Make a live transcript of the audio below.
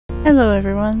Hello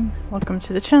everyone, welcome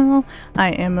to the channel.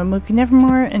 I am Imoogi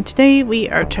Nevermore, and today we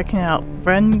are checking out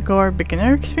RUNGORE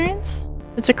Beginner Experience.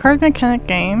 It's a card mechanic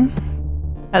game,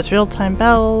 has real-time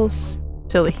battles,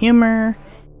 silly humor,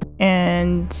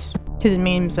 and hidden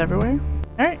memes everywhere.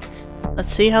 Alright,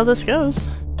 let's see how this goes.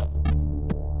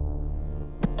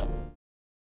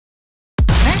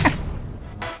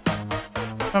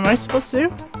 What am I supposed to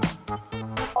do?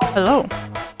 Hello.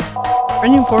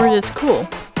 Running board is cool.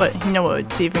 But you know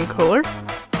what's even cooler?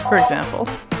 For example,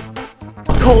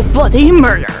 cold-bloody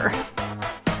murder!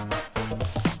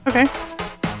 Okay.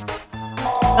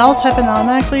 Battles happen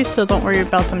automatically, so don't worry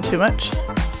about them too much.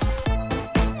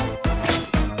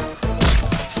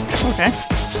 Okay.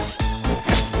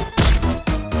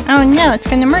 Oh no, it's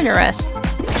gonna murder us!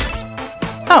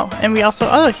 Oh, and we also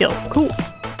auto-heal. Cool.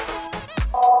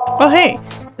 Oh hey!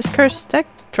 This cursed deck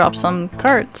drops some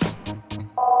cards.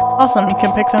 Awesome, you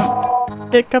can pick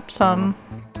up some.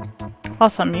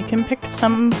 Awesome, you can pick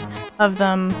some of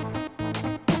them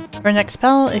for next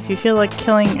spell if you feel like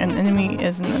killing an enemy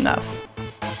isn't enough.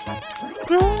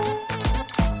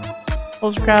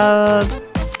 Let's grab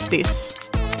these.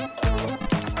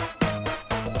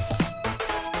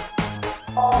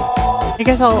 I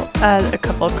guess I'll add a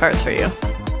couple of cards for you.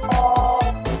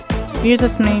 Use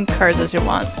as many cards as you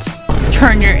want.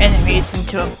 Turn your enemies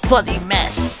into a bloody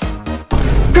mess.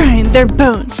 Grind their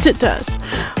bones to dust.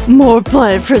 More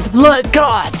blood for the blood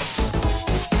gods!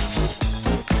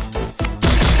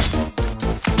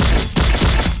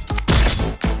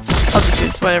 I'll just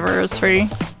use whatever is free.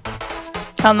 I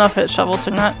don't know if it shovels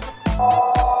or not.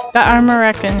 That armor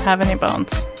rack didn't have any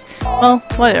bones. Well,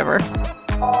 whatever.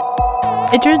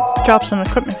 It did drop some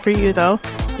equipment for you though.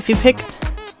 If you pick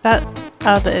that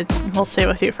out, it will stay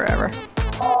with you forever.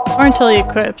 Or until you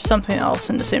equip something else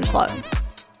in the same slot.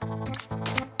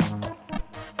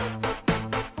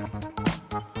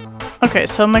 Okay,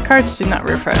 so my cards do not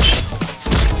refresh.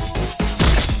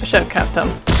 I should have kept them.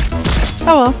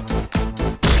 Oh well.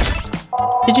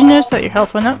 Did you notice that your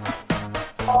health went up?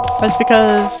 That's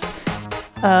because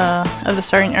of the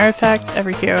starting artifact.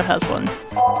 Every hero has one.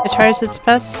 It tries its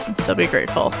best, so be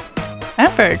grateful.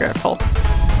 I'm very grateful.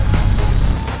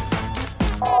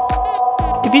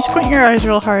 If you squint your eyes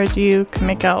real hard, you can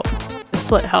make out the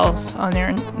slit house on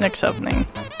your next opening.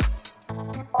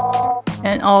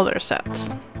 And all their stats.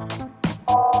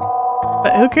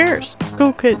 But who cares?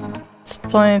 School kids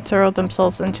plan to throw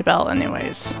themselves into battle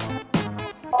anyways.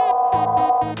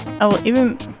 I will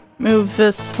even move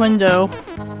this window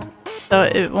so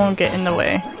it won't get in the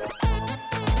way.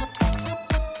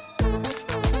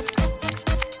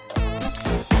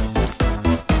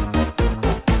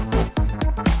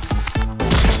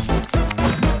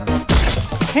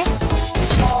 Okay.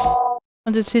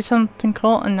 I did see something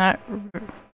cool in that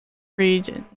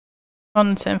region.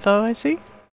 Bonus info, I see.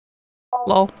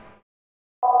 Lol.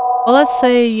 Well, let's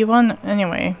say you won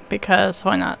anyway, because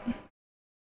why not?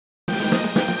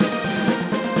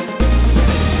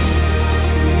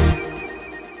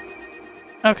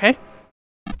 Okay.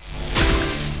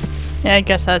 Yeah, I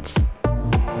guess that's...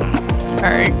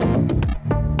 Alright.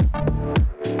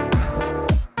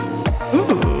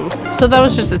 Ooh, so that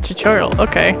was just a tutorial,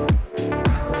 okay.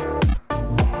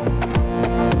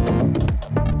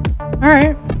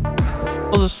 Alright.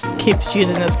 We'll just keep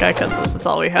using this guy because this is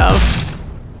all we have.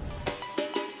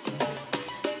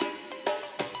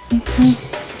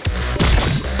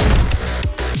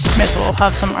 May as well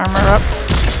have some armor up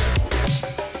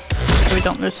so we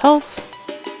don't lose health.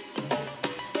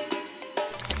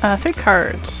 3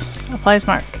 cards. Applies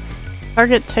mark.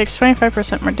 Target takes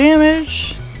 25% more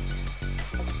damage.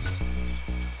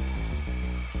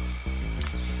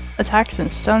 Attacks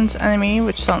and stuns enemy,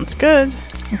 which sounds good.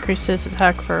 Increases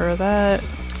attack for that.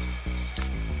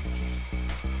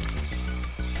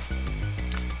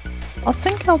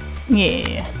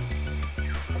 Yeah.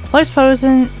 Applies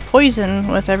poison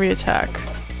with every attack.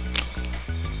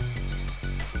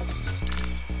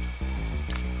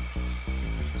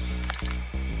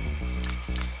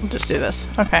 We'll just do this.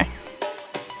 Okay.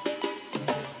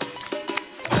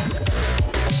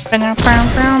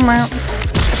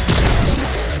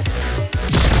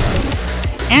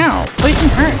 Ow! Poison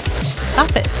hurts!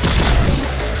 Stop it!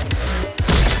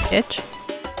 Bitch.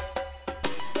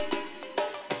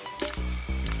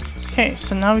 Okay,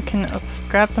 so now we can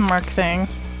grab the mark thing.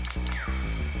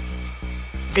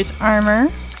 Here's armor.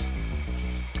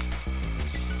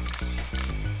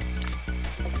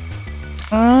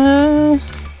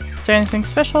 Is there anything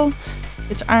special?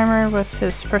 It's armor with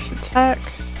his first attack.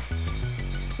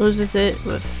 Loses it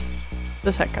with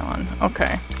the second one.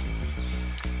 Okay.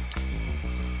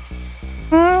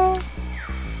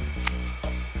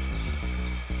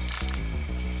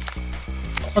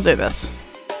 We'll do this.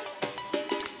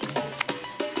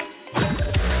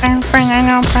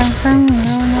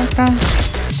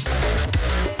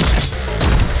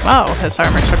 Wow, his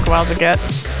armor took a while to get.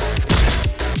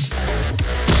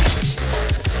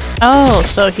 Oh,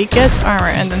 so he gets armor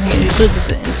and then he loses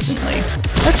it instantly.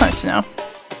 That's nice to know.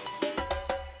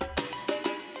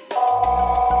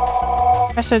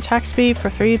 Faster attack speed for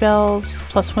 3 bells,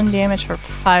 plus 1 damage for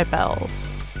 5 bells.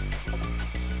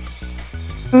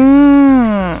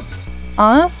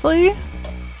 Honestly?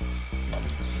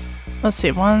 Let's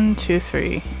see, 1, 2,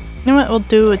 3. You know what, we'll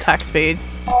do attack speed.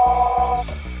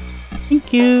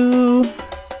 Thank you!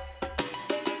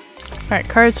 Alright,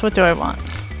 cards, what do I want?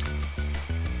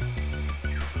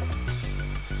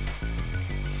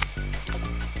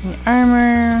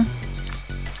 Armor.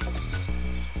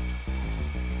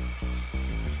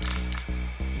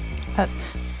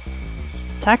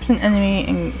 Attacks an enemy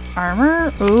in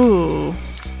armor? Ooh.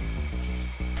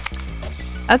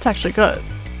 That's actually good.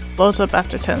 Blows up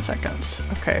after 10 seconds.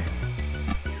 Okay.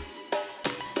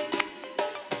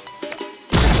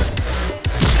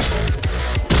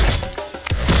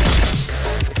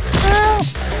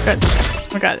 Good.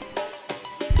 We got it.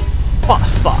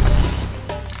 Boss box.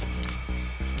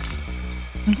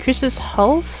 Increases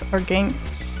health or gain?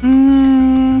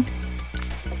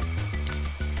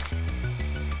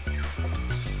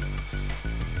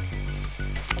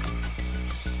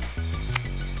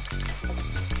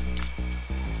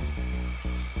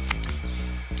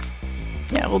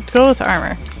 Yeah, we'll go with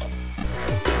armor.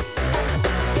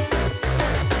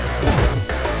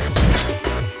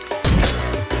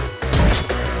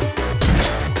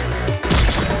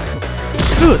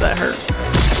 Ooh, that hurt.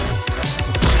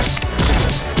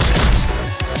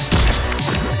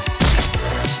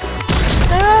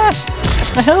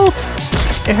 My health!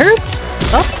 It hurts!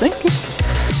 Oh, thank you.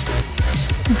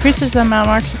 Increases the amount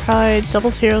of marks applied,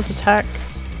 doubles hero's attack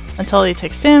until he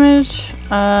takes damage.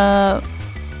 I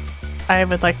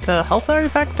would like the health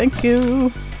artifact, thank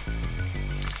you.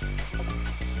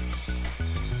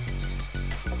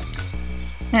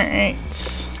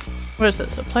 Alright. What is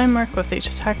this? Apply mark with each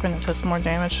attack when it does more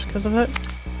damage because of it?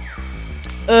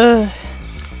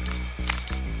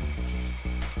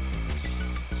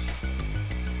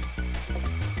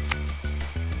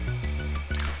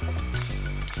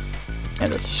 Yeah,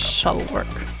 this shuttle work.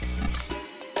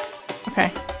 Okay.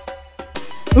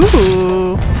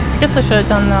 Ooh! I guess I should have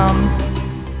done,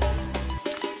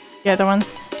 the other one.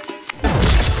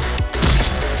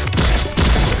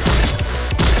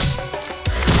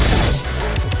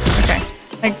 Okay.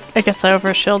 I guess I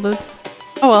over-shielded.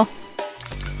 Oh well.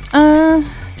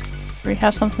 We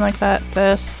have something like that.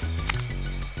 This.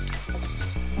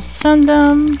 I'll send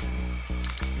them.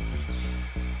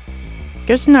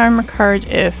 Gives an armor card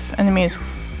if enemy's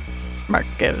mark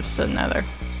gives another.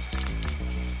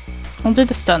 I'll do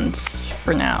the stuns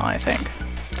for now, I think.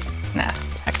 Nah,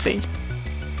 attack speed.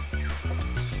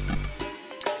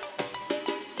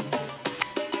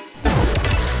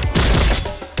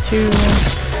 Two,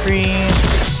 3, 4.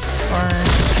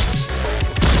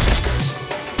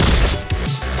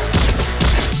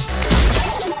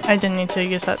 I didn't need to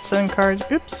use that stun card.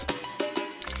 Oops.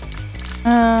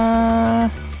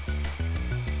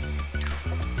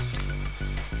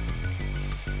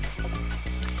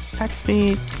 Attack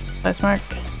speed, size mark.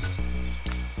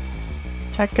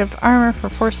 Attack of armor for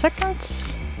 4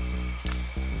 seconds.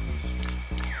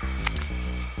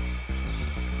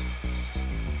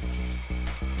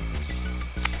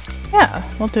 Yeah,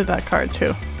 we'll do that card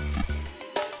too.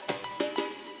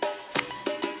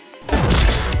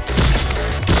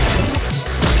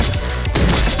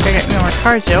 Gotta get me more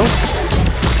cards, yo.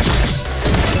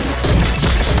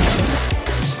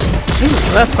 Ooh,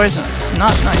 that poison is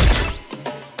not nice.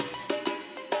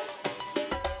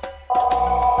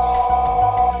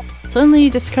 Suddenly you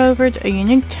discovered a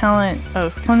unique talent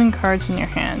of cloning cards in your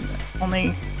hand.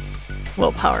 Only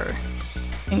willpower.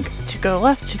 Think to go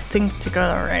left, to think to go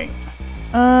right.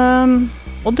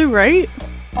 We'll do right.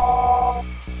 Your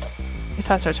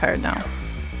thoughts are tired now.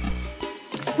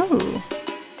 Ooh.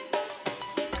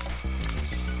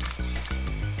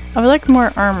 I would like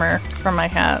more armor for my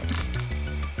hat.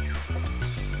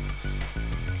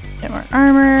 Get more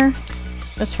armor.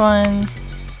 This one.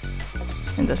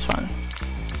 And this one.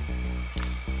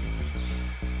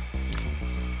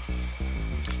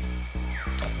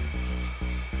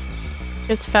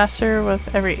 It's faster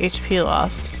with every HP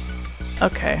lost.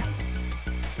 Okay.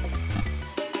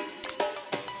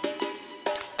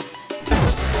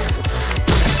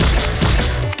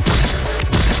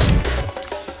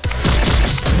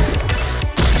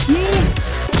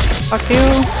 Fuck you.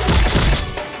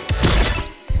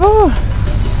 Woo!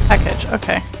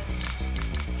 Okay.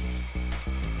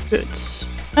 Boots.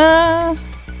 That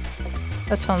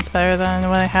sounds better than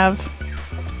what I have.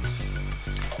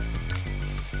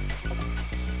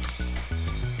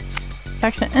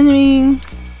 Attack an enemy.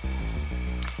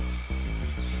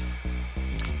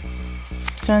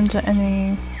 Stun the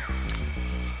enemy.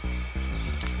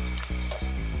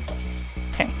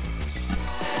 Okay.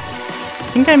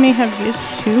 I think I may have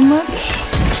used too much.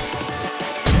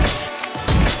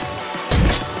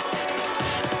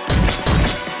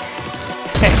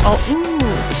 Okay, ooh!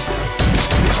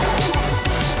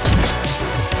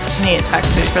 I need attack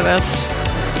speed for this.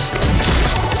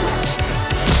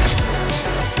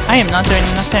 I am not doing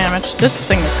enough damage. This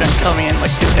thing is going to kill me in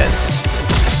like 2 hits.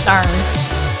 Darn.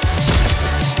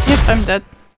 Yep, I'm dead.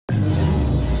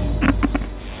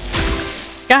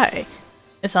 Guy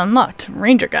is unlocked.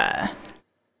 Ranger guy.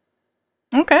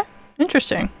 Okay,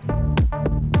 interesting.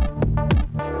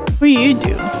 What do you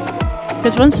do?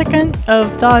 Because 1 second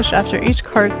of dodge after each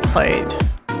card played.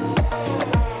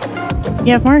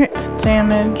 You have more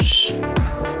damage,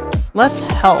 less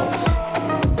health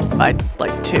by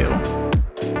like 2.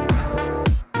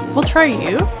 We'll try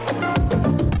you.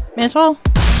 May as well.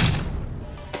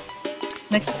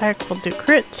 Next attack will do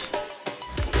crit.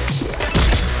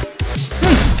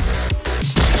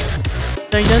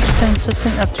 So he does a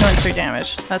consistent up 2 and 3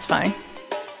 damage. That's fine.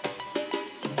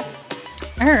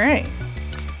 Alright.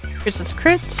 Here's this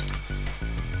crit.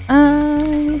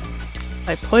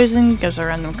 By poison, gives a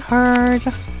random card.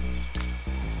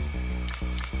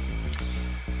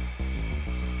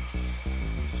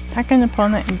 Attack an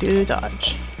opponent and do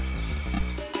dodge.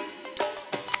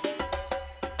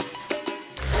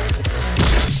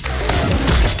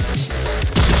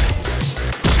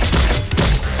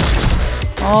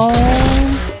 Oh,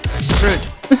 rude.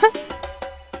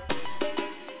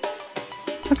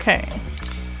 Okay.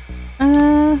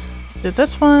 Do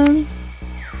this one.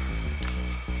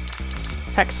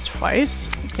 Text twice.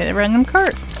 Get a random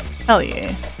card. Hell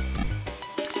yeah.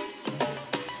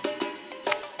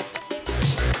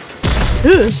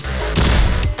 Ooh.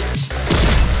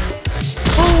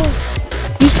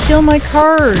 Oh, you steal my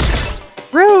cards.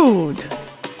 Rude.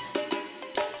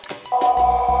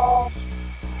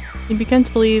 You begin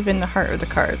to believe in the heart of the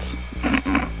cards.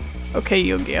 Okay,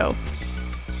 Yu-Gi-Oh!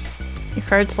 Your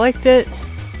cards liked it.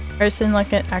 Cards didn't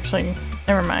like it. Actually,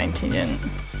 never mind, he didn't.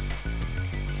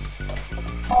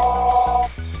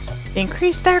 They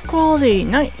increased their quality.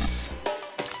 Nice.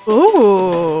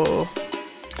 Ooh.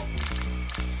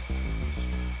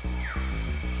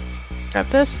 Got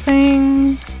this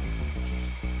thing.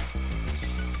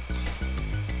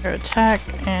 Your attack,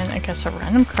 and I guess a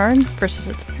random card versus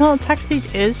its attack speed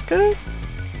is good.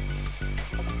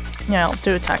 Yeah, I'll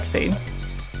do attack speed.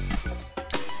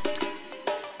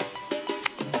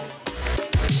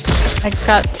 I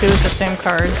got 2 of the same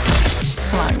card.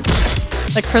 Come on.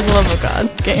 Like, for the love of God,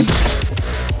 game.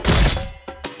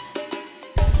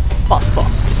 Boss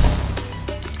box.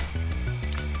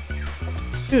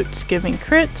 Boots, giving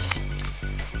crit.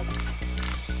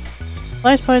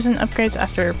 Lies poison upgrades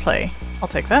after play. I'll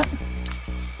take that.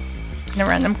 And a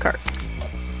random card.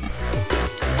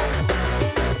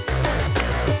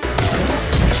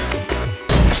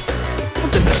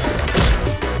 We'll do this.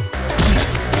 And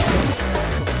this.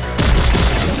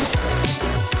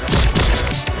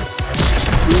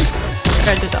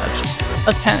 Tried to dodge. I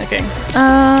was panicking.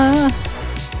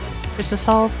 Here's this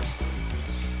health.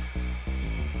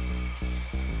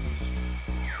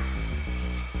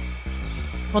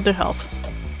 We'll do health.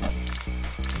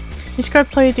 Each card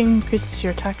played increases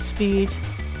your attack speed.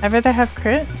 I'd rather have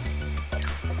crit.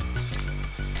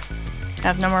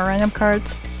 Have no more random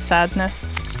cards. Sadness.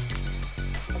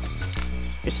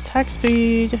 Here's attack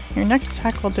speed. Your next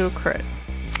attack will do a crit.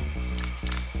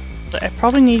 But I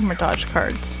probably need more dodge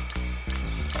cards.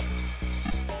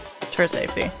 For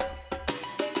safety.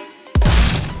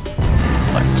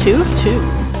 What, 2 of 2?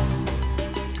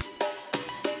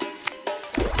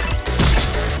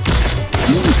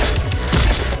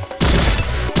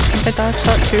 I dodged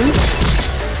that too?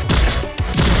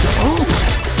 Oh,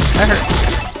 that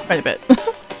hurts quite a bit.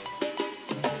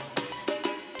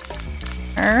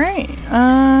 Alright,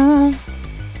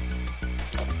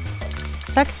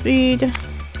 attack speed.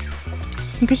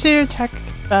 Increase your attack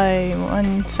by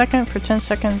 1 second for 10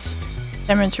 seconds.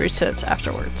 Damage resets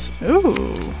afterwards.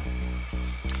 Ooh.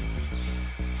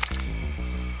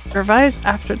 Revives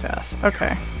after death.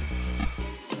 Okay.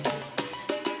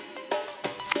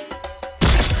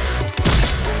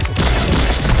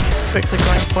 Quickly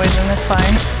going poison is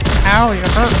fine. Ow, you're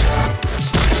hurt.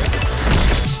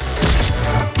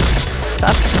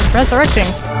 Stop resurrecting.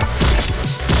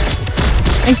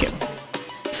 Thank you.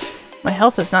 My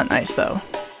health is not nice though.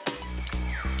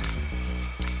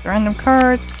 Random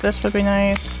card, this would be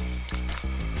nice.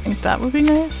 I think that would be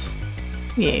nice.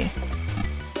 Yeah.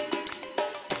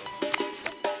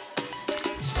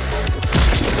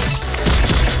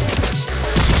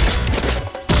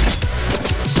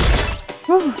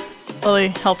 Whew. Slowly,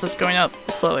 health is going up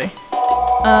slowly.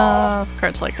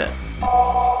 Cards like that.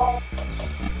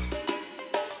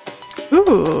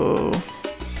 Ooh.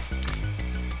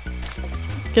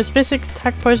 Gives basic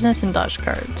attack, poisonous, and dodge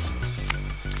cards.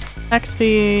 Attack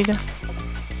speed.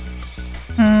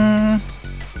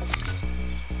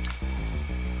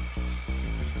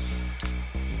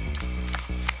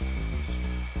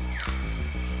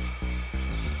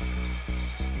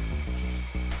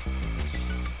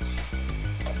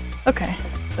 Okay,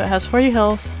 that has 40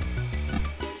 health.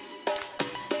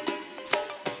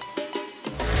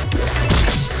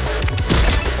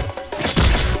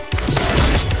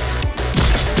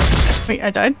 Wait, I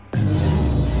died?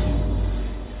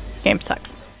 Game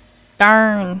sucks.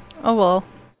 Darn. Oh well.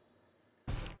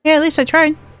 Yeah, at least I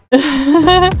tried.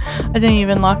 I didn't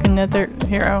even lock another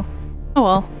hero. Oh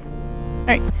well.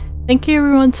 Alright. Thank you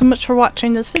everyone so much for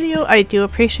watching this video. I do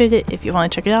appreciate it. If you want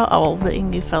to check it out, I will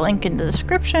leave a link in the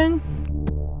description.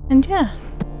 And yeah.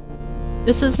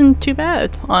 This isn't too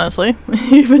bad, honestly.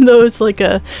 Even though it's like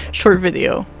a short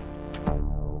video.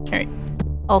 Alright.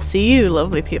 I'll see you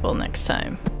lovely people next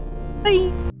time.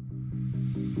 Bye!